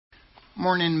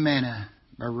Morning Manna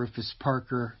by Rufus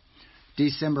Parker,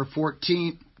 December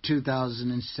 14th,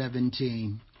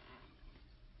 2017.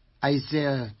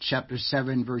 Isaiah chapter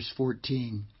 7, verse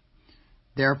 14.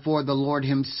 Therefore the Lord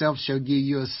himself shall give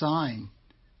you a sign.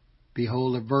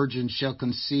 Behold, a virgin shall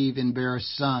conceive and bear a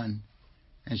son,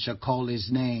 and shall call his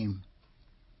name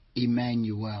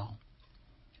Emmanuel.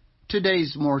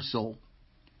 Today's morsel.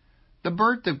 The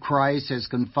birth of Christ has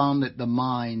confounded the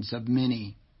minds of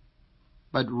many.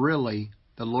 But really,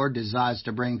 the Lord desires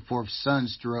to bring forth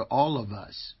sons through all of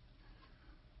us.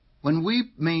 When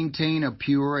we maintain a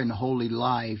pure and holy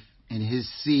life, and his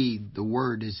seed, the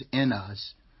word, is in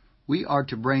us, we are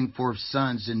to bring forth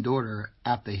sons and daughters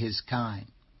after his kind.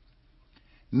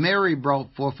 Mary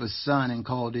brought forth a son and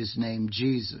called his name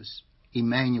Jesus,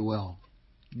 Emmanuel.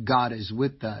 God is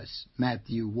with us,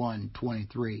 Matthew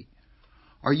 1:23.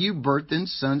 Are you birthing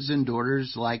sons and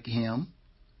daughters like him?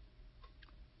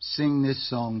 Sing this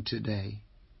song today.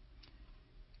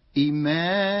 Emmanuel,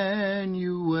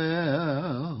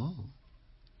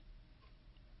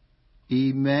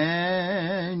 Emmanuel,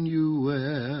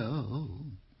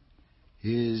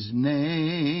 his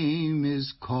name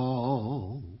is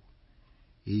called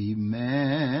Emmanuel,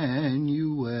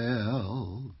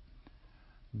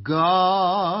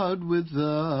 God with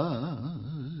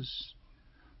us,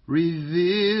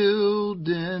 revealed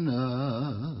in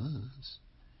us.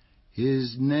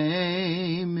 His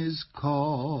name is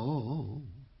called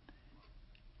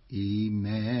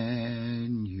Emmanuel.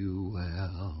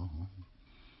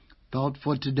 Thought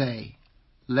for today,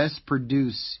 let's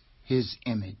produce his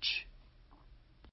image.